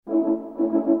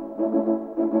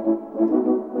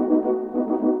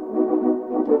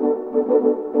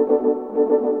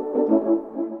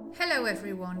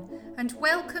everyone, and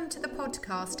welcome to the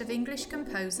podcast of English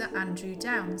composer Andrew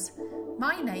Downes.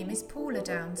 My name is Paula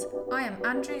Downes. I am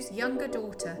Andrew's younger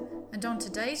daughter, and on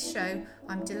today's show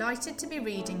I'm delighted to be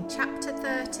reading chapter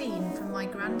 13 from my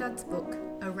granddad's book,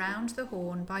 Around the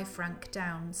Horn by Frank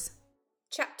Downes.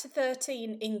 Chapter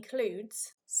 13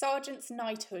 includes Sergeant's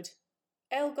Knighthood,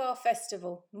 Elgar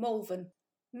Festival, Malvern,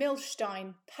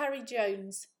 Millstein, Parry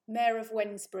Jones, Mayor of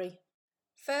Wednesbury.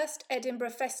 First Edinburgh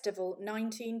Festival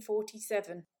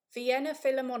 1947, Vienna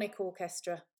Philharmonic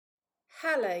Orchestra,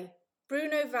 Halle,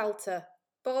 Bruno Walter,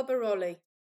 Barbarolli,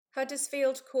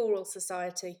 Huddersfield Choral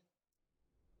Society.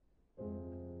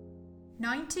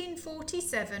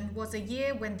 1947 was a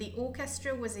year when the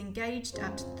orchestra was engaged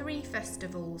at 3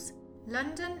 festivals,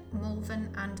 London,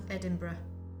 Malvern and Edinburgh.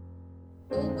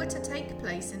 All were to take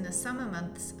place in the summer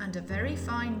months, and a very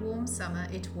fine warm summer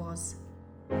it was.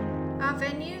 Our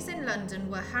venues in London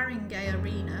were Haringey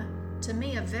Arena, to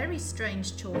me a very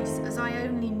strange choice as I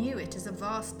only knew it as a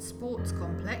vast sports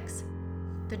complex,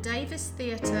 the Davis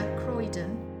Theatre,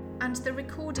 Croydon, and the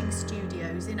recording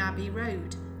studios in Abbey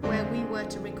Road, where we were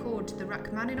to record the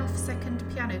Rachmaninoff Second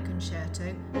Piano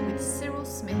Concerto with Cyril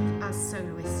Smith as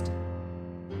soloist.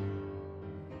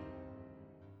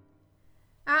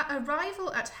 Our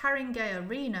arrival at Haringey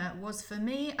Arena was for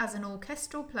me as an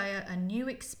orchestral player a new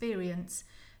experience,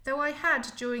 though I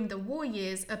had during the war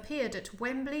years appeared at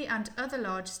Wembley and other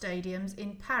large stadiums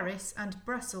in Paris and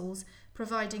Brussels,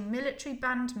 providing military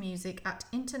band music at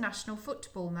international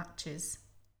football matches.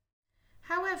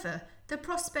 However, the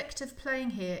prospect of playing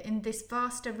here in this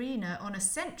vast arena on a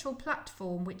central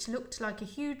platform which looked like a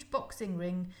huge boxing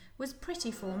ring was pretty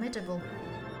formidable.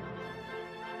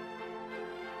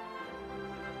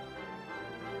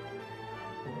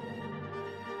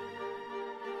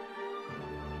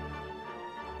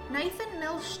 Nathan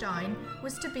Millstein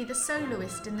was to be the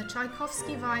soloist in the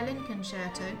Tchaikovsky Violin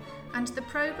Concerto, and the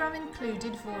programme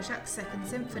included Dvorak's Second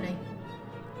Symphony.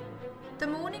 The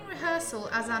morning rehearsal,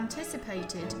 as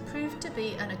anticipated, proved to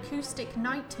be an acoustic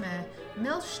nightmare,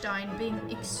 Millstein being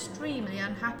extremely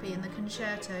unhappy in the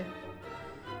concerto.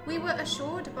 We were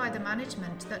assured by the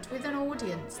management that with an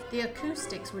audience the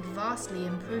acoustics would vastly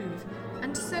improve,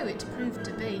 and so it proved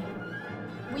to be.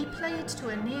 We played to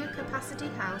a near-capacity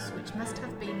house which must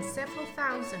have been several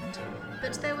thousand,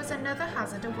 but there was another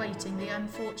hazard awaiting the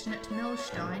unfortunate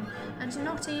Millstein, and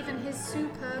not even his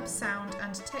superb sound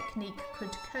and technique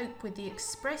could cope with the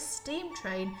express steam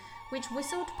train which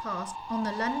whistled past on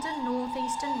the London North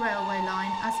Eastern Railway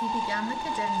line as he began the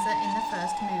cadenza in the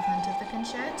first movement of the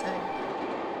concerto.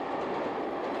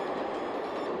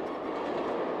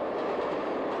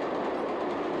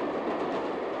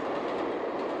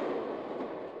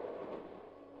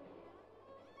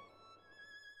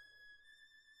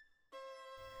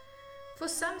 For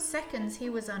some seconds he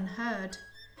was unheard.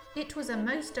 It was a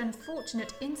most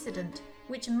unfortunate incident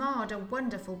which marred a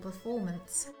wonderful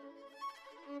performance.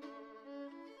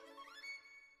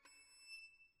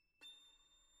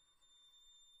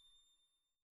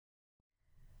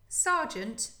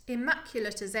 Sergeant,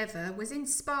 immaculate as ever, was in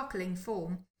sparkling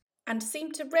form and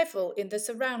seemed to revel in the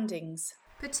surroundings,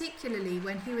 particularly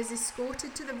when he was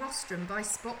escorted to the rostrum by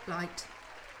Spotlight.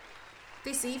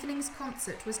 This evening's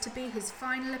concert was to be his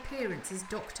final appearance as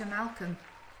Dr. Malcolm.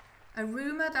 A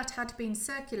rumour that had been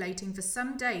circulating for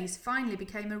some days finally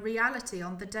became a reality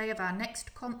on the day of our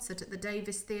next concert at the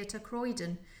Davis Theatre,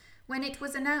 Croydon, when it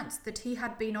was announced that he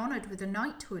had been honoured with a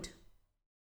knighthood.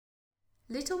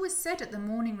 Little was said at the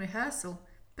morning rehearsal,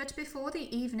 but before the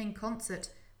evening concert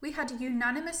we had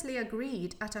unanimously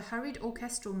agreed at a hurried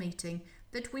orchestral meeting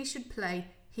that we should play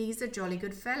He's a Jolly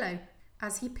Good Fellow,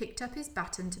 as he picked up his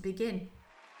baton to begin.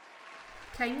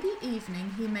 Came the evening,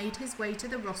 he made his way to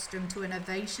the rostrum to an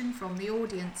ovation from the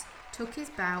audience, took his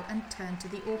bow and turned to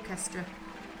the orchestra.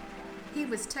 He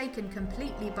was taken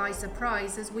completely by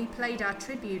surprise as we played our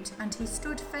tribute, and he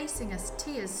stood facing us,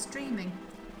 tears streaming.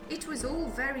 It was all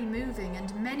very moving,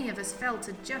 and many of us felt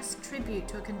a just tribute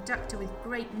to a conductor with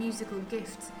great musical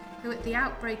gifts, who at the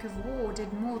outbreak of war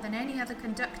did more than any other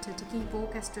conductor to keep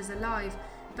orchestras alive,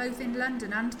 both in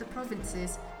London and the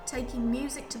provinces, taking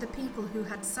music to the people who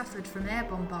had suffered from air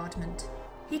bombardment.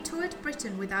 He toured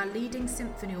Britain with our leading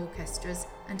symphony orchestras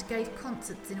and gave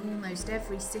concerts in almost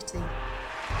every city.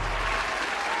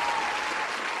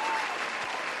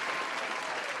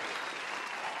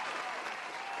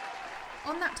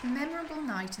 On that memorable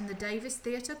night in the Davis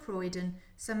Theatre, Croydon,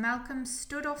 Sir Malcolm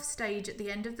stood off stage at the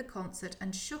end of the concert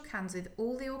and shook hands with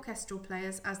all the orchestral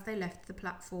players as they left the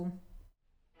platform.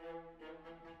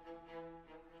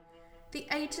 The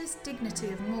ageless dignity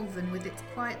of Malvern, with its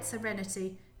quiet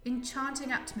serenity,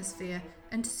 enchanting atmosphere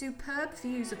and superb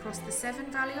views across the Severn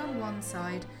Valley on one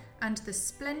side and the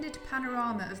splendid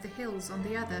panorama of the hills on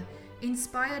the other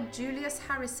inspired Julius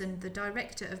Harrison, the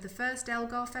director of the first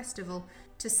Elgar Festival,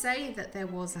 to say that there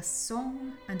was a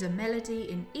song and a melody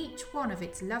in each one of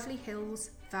its lovely hills,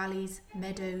 valleys,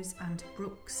 meadows and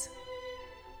brooks.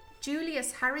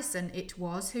 Julius Harrison it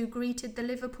was who greeted the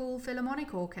Liverpool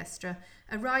Philharmonic Orchestra,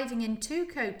 arriving in 2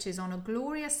 coaches on a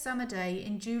glorious summer day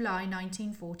in July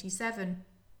 1947.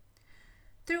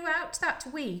 Throughout that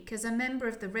week, as a member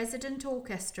of the resident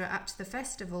orchestra at the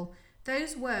festival,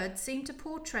 those words seem to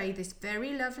portray this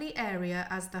very lovely area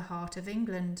as the heart of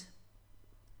England.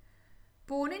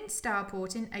 Born in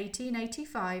Stourport in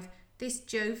 1885, this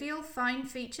jovial,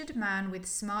 fine-featured man with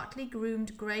smartly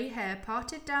groomed grey hair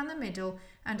parted down the middle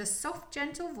and a soft,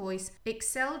 gentle voice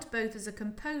excelled both as a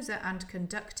composer and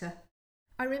conductor.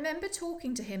 I remember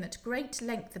talking to him at great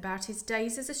length about his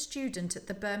days as a student at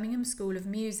the Birmingham School of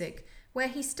Music, where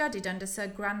he studied under Sir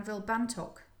Granville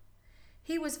Bantock.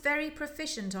 He was very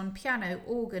proficient on piano,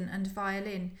 organ and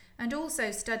violin, and also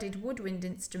studied woodwind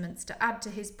instruments to add to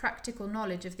his practical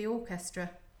knowledge of the orchestra.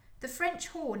 The French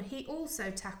horn he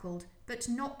also tackled, but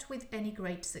not with any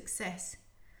great success.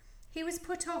 He was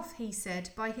put off, he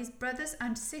said, by his brothers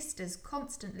and sisters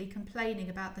constantly complaining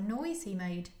about the noise he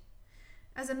made.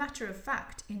 As a matter of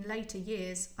fact, in later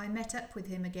years, I met up with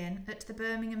him again at the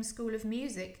Birmingham School of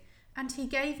Music, and he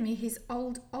gave me his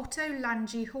old Otto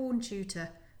Lange horn tutor,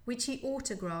 which he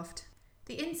autographed.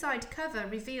 The inside cover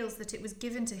reveals that it was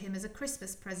given to him as a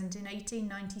Christmas present in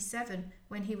 1897,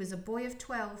 when he was a boy of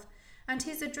 12, and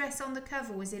his address on the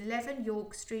cover was 11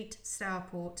 York Street,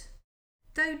 Stourport.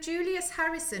 Though Julius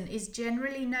Harrison is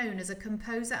generally known as a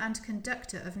composer and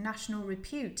conductor of national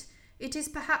repute, it is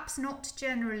perhaps not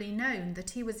generally known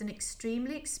that he was an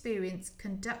extremely experienced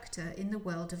conductor in the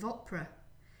world of opera.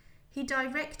 He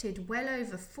directed well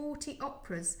over 40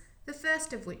 operas, the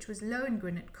first of which was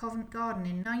Lohengrin at Covent Garden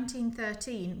in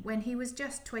 1913 when he was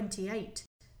just 28,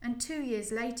 and 2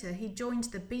 years later he joined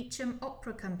the Beecham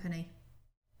Opera Company.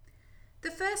 The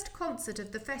first concert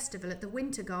of the festival at the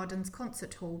Winter Gardens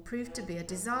Concert Hall proved to be a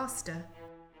disaster.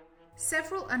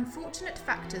 Several unfortunate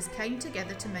factors came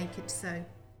together to make it so.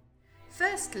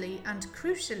 Firstly, and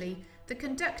crucially, the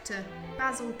conductor,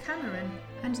 Basil Cameron,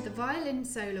 and the violin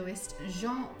soloist,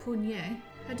 Jean Pougnet,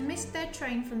 had missed their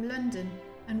train from London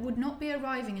and would not be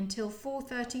arriving until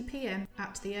 4:30 p.m.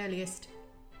 at the earliest.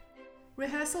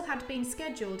 Rehearsal had been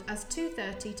scheduled as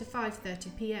 2:30 to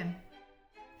 5:30 p.m.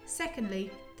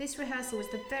 Secondly, this rehearsal was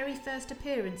the very first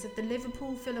appearance of the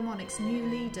Liverpool Philharmonic's new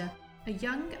leader, a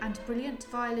young and brilliant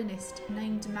violinist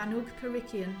named Manuk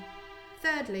Parikian.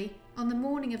 Thirdly, on the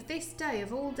morning of this day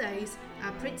of all days,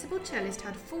 our principal cellist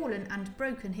had fallen and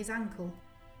broken his ankle.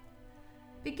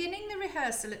 Beginning the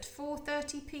rehearsal at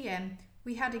 4:30 p.m,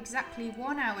 we had exactly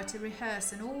 1 hour to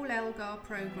rehearse an all-Elgar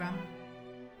programme.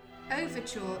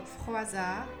 Overture,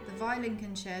 Froissart, the Violin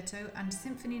Concerto and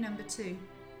Symphony No. 2.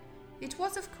 It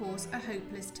was, of course, a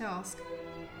hopeless task.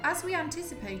 As we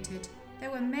anticipated,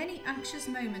 there were many anxious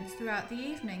moments throughout the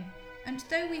evening, and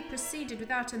though we proceeded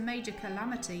without a major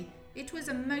calamity, it was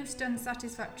a most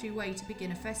unsatisfactory way to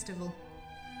begin a festival.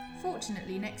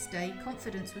 Fortunately, next day,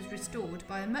 confidence was restored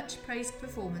by a much-praised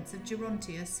performance of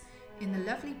Gerontius in the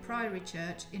lovely Priory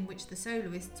Church, in which the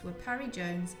soloists were Parry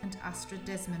Jones and Astra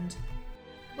Desmond.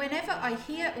 Whenever I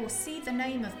hear or see the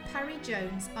name of Parry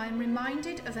Jones, I am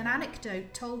reminded of an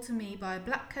anecdote told to me by a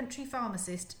black country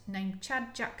pharmacist named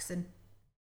Chad Jackson.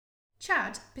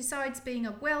 Chad, besides being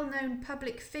a well-known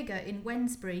public figure in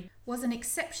Wednesbury, was an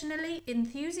exceptionally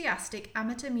enthusiastic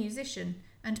amateur musician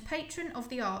and patron of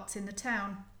the arts in the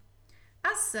town.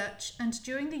 As such, and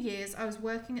during the years I was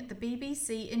working at the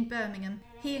BBC in Birmingham,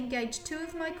 he engaged 2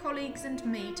 of my colleagues and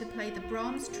me to play the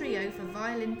Brahms Trio for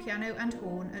violin, piano and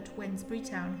horn at Wednesbury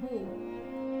Town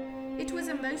Hall. It was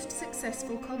a most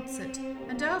successful concert,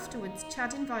 and afterwards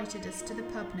Chad invited us to the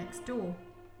pub next door.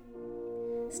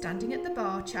 Standing at the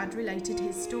bar, Chad related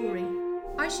his story.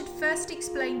 I should first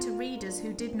explain to readers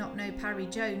who did not know Parry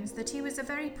Jones that he was a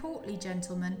very portly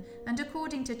gentleman, and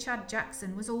according to Chad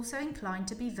Jackson was also inclined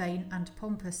to be vain and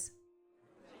pompous.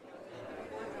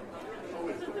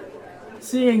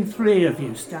 Seeing 3 of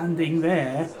you standing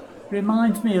there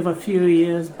reminds me of a few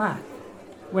years back,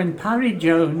 when Parry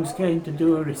Jones came to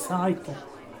do a recital,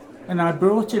 and I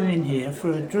brought him in here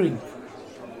for a drink.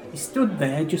 He stood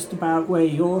there just about where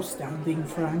you're standing,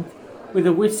 Frank, with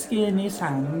a whisky in his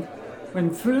hand, when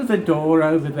through the door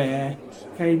over there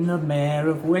came the Mayor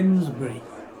of Wednesbury.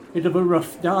 Bit of a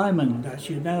rough diamond, as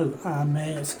you know, our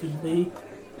mayors can be.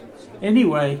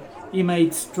 Anyway, he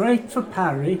made straight for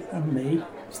Parry and me,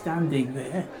 standing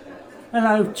there,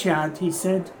 "Hello, Chad," he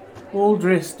said. "All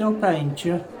dressed up, ain't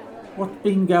you? What's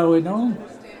been going on?"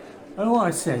 "Oh,"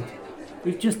 I said,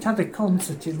 "we've just had a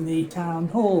concert in the town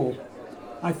hall."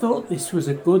 I thought this was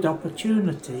a good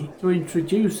opportunity to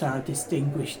introduce our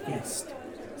distinguished guest.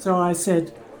 So I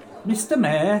said, "Mr.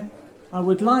 Mayor, I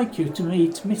would like you to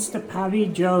meet Mr. Parry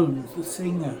Jones, the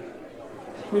singer."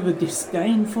 With a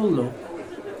disdainful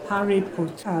look, Parry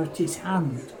put out his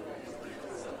hand.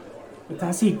 But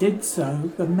as he did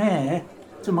so, the mayor,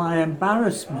 to my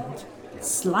embarrassment,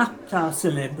 slapped our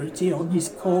celebrity on his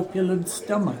corpulent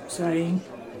stomach, saying,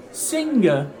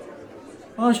 "Singer?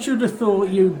 I should have thought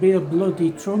you'd be a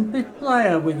bloody trumpet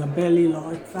player with a belly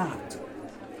like that."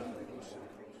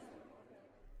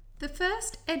 The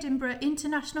first Edinburgh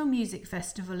International Music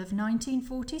Festival of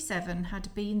 1947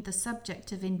 had been the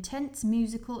subject of intense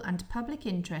musical and public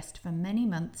interest for many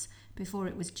months before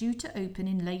it was due to open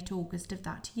in late August of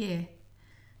that year.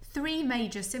 3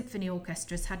 major symphony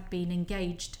orchestras had been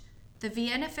engaged: the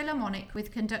Vienna Philharmonic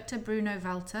with conductor Bruno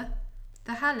Walter,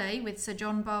 the Halle with Sir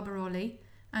John Barbarolli,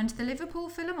 and the Liverpool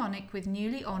Philharmonic with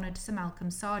newly honoured Sir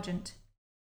Malcolm Sargent.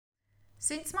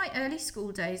 Since my early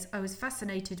school days, I was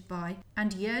fascinated by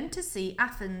and yearned to see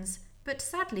Athens, but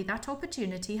sadly that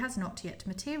opportunity has not yet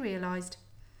materialised.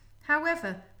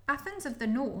 However, Athens of the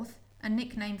North, a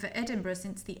nickname for Edinburgh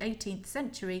since the 18th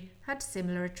century, had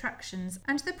similar attractions,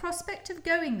 and the prospect of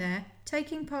going there,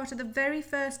 taking part of the very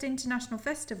first international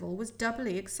festival, was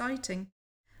doubly exciting.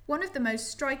 One of the most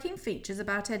striking features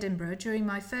about Edinburgh during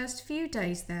my first few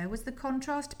days there was the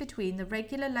contrast between the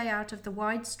regular layout of the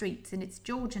wide streets in its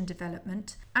Georgian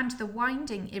development and the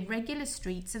winding, irregular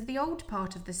streets of the old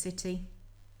part of the city.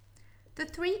 The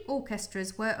 3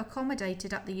 orchestras were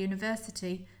accommodated at the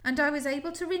university, and I was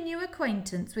able to renew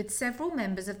acquaintance with several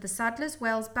members of the Sadler's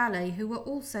Wells Ballet who were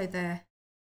also there.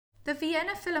 The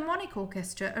Vienna Philharmonic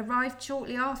Orchestra arrived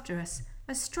shortly after us,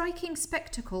 a striking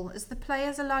spectacle as the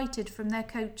players alighted from their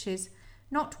coaches,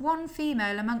 not one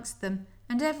female amongst them,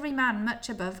 and every man much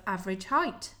above average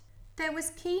height. There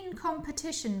was keen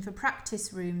competition for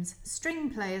practice rooms, string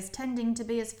players tending to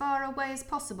be as far away as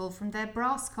possible from their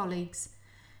brass colleagues.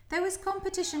 There was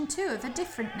competition too of a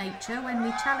different nature when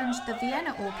we challenged the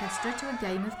Vienna Orchestra to a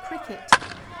game of cricket.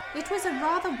 It was a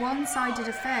rather one-sided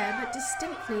affair, but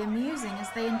distinctly amusing as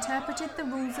they interpreted the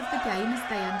rules of the game as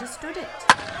they understood it.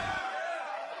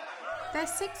 Their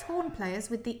 6 horn players,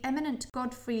 with the eminent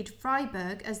Gottfried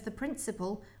Freiberg as the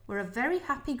principal, were a very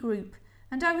happy group,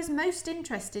 and I was most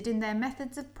interested in their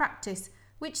methods of practice,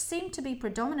 which seemed to be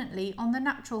predominantly on the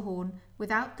natural horn,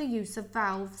 without the use of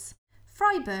valves.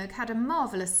 Freiberg had a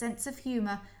marvellous sense of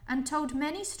humour and told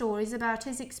many stories about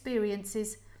his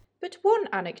experiences, but one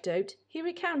anecdote he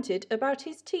recounted about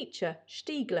his teacher,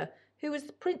 Stiegler, who was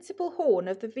the principal horn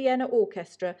of the Vienna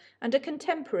Orchestra and a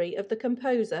contemporary of the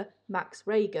composer Max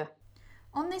Reger.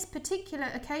 On this particular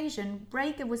occasion,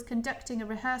 Reger was conducting a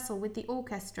rehearsal with the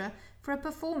orchestra for a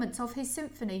performance of his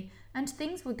symphony, and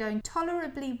things were going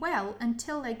tolerably well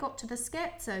until they got to the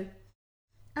scherzo.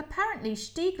 Apparently,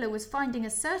 Stiegler was finding a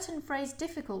certain phrase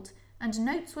difficult, and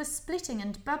notes were splitting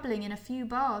and bubbling in a few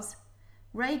bars.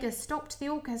 Reger stopped the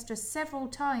orchestra several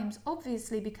times,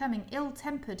 obviously becoming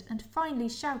ill-tempered, and finally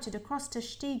shouted across to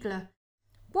Stiegler,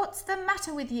 "What's the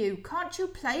matter with you? Can't you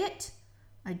play it?"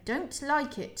 "I don't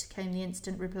like it," came the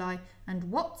instant reply, "and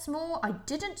what's more, I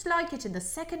didn't like it in the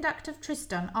second act of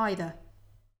Tristan either."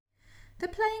 The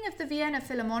playing of the Vienna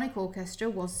Philharmonic Orchestra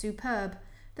was superb.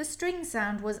 The string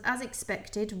sound was, as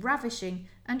expected, ravishing,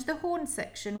 and the horn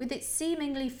section, with its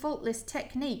seemingly faultless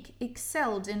technique,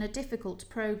 excelled in a difficult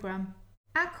programme.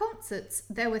 Our concerts,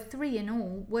 there were 3 in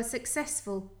all, were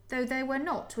successful, though they were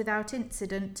not without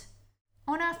incident.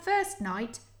 On our first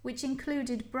night, which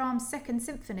included Brahms' Second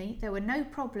Symphony, there were no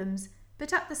problems,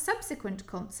 but at the subsequent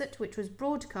concert, which was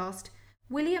broadcast,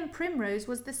 William Primrose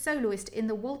was the soloist in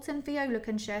the Walton Viola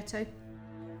Concerto.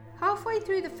 Halfway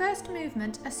through the first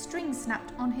movement, a string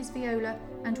snapped on his viola,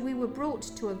 and we were brought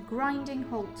to a grinding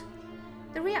halt.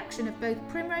 The reaction of both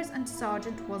Primrose and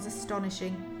Sargent was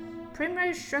astonishing.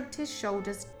 Primrose shrugged his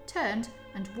shoulders, turned,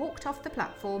 and walked off the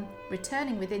platform,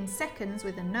 returning within seconds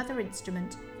with another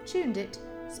instrument, tuned it,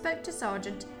 spoke to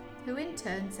Sargent, who in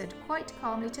turn said quite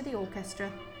calmly to the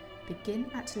orchestra, "Begin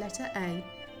at letter A,"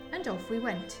 and off we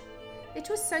went. It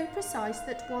was so precise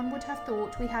that one would have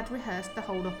thought we had rehearsed the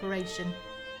whole operation.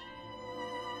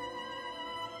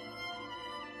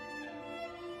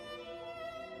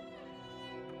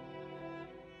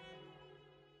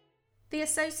 The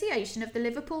association of the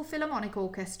Liverpool Philharmonic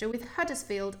Orchestra with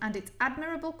Huddersfield and its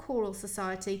admirable choral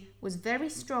society was very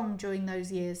strong during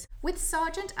those years. With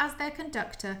Sargent as their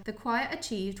conductor, the choir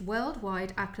achieved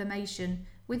worldwide acclamation,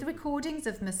 with recordings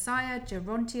of Messiah,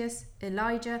 Gerontius,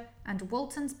 Elijah, and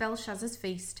Walton's Belshazzar's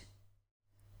Feast.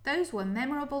 Those were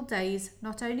memorable days,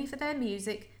 not only for their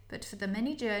music, but for the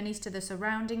many journeys to the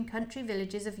surrounding country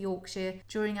villages of Yorkshire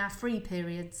during our free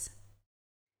periods.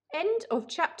 End of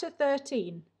chapter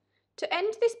 13. To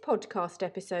end this podcast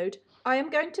episode, I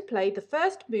am going to play the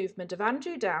first movement of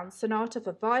Andrew Downes' Sonata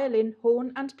for Violin,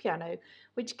 Horn and Piano,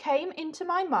 which came into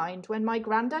my mind when my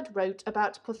granddad wrote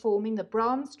about performing the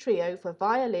Brahms Trio for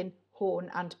Violin, Horn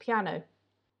and Piano.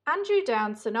 Andrew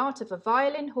Downes' Sonata for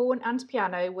Violin, Horn and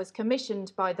Piano was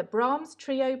commissioned by the Brahms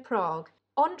Trio Prague,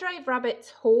 Andrei Vrabets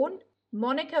horn,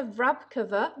 Monika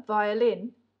Vrabkova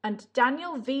violin, and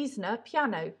Daniel Wiesner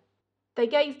piano. They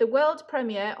gave the world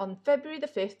premiere on February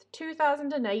 5th,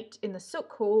 2008 in the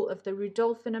Suk Hall of the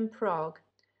Rudolfinum, Prague.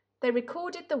 They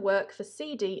recorded the work for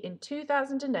CD in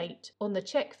 2008 on the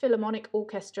Czech Philharmonic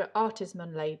Orchestra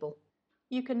Artisman label.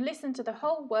 You can listen to the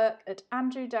whole work at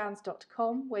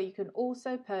andrewdownes.com, where you can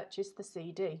also purchase the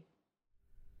CD.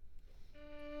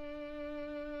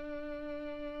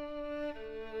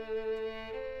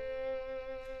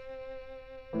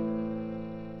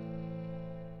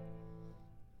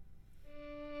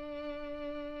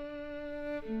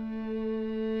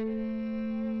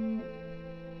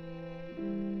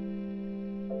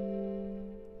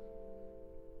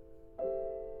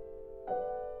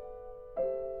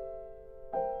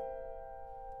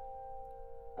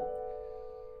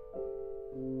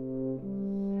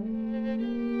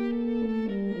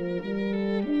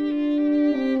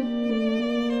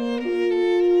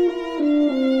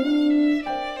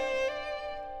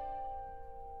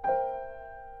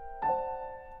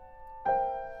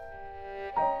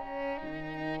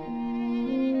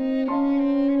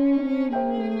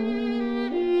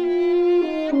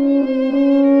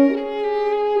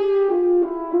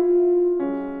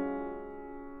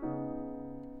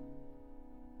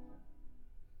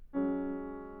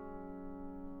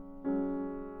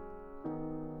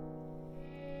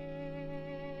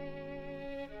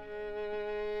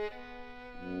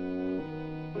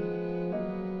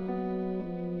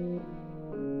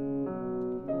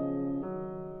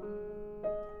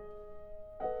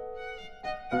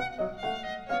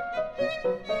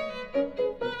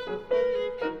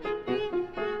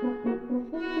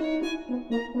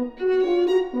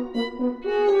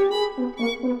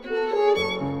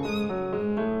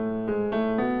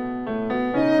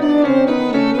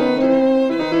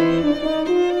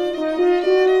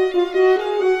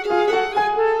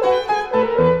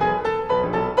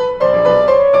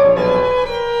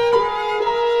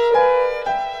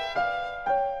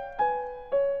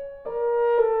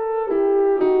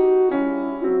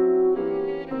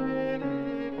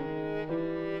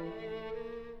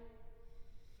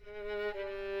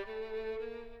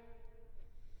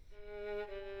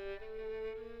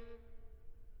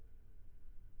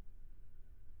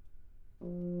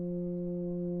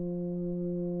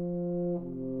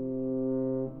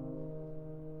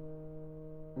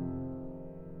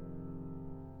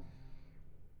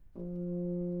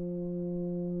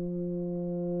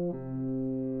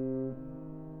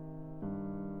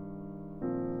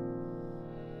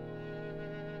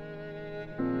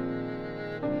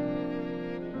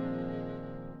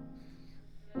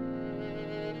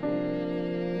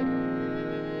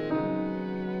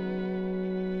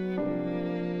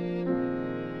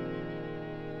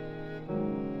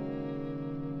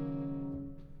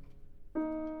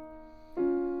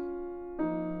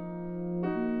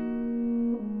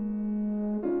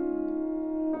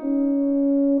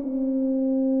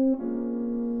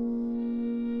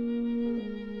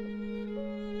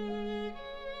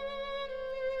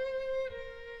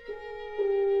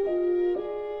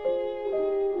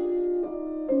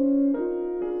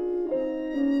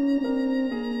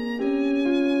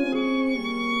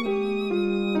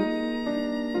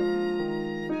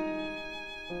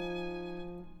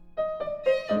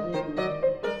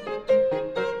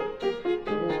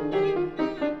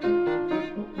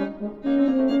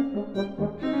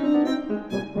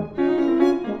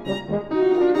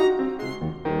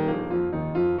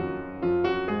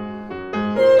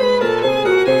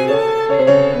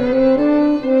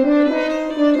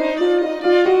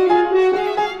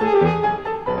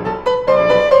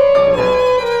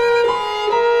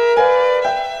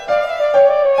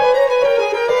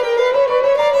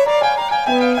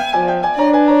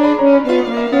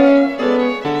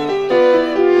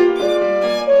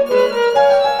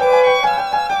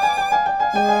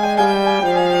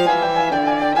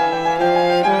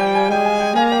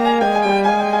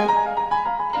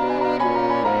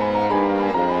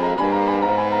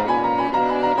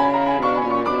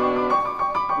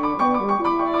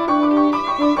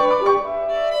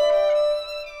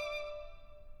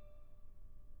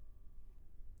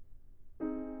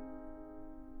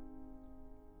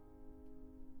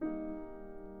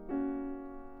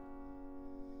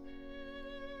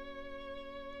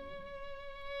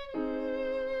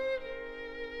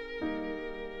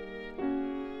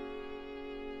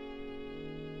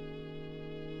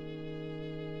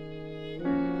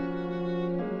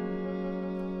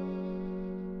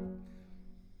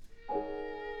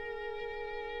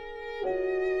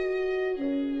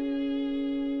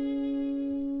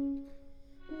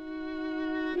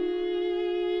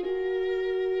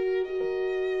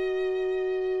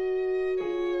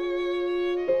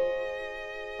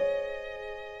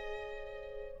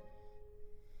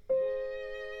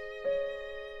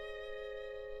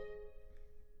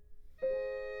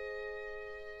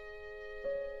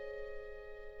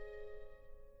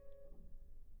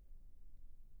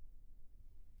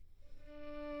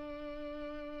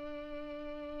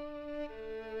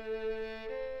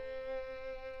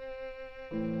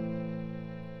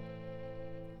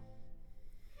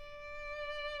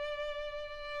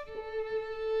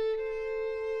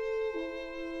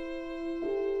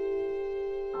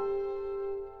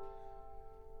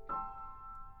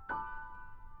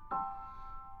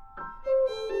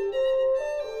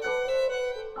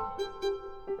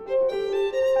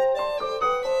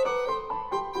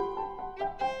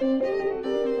 you.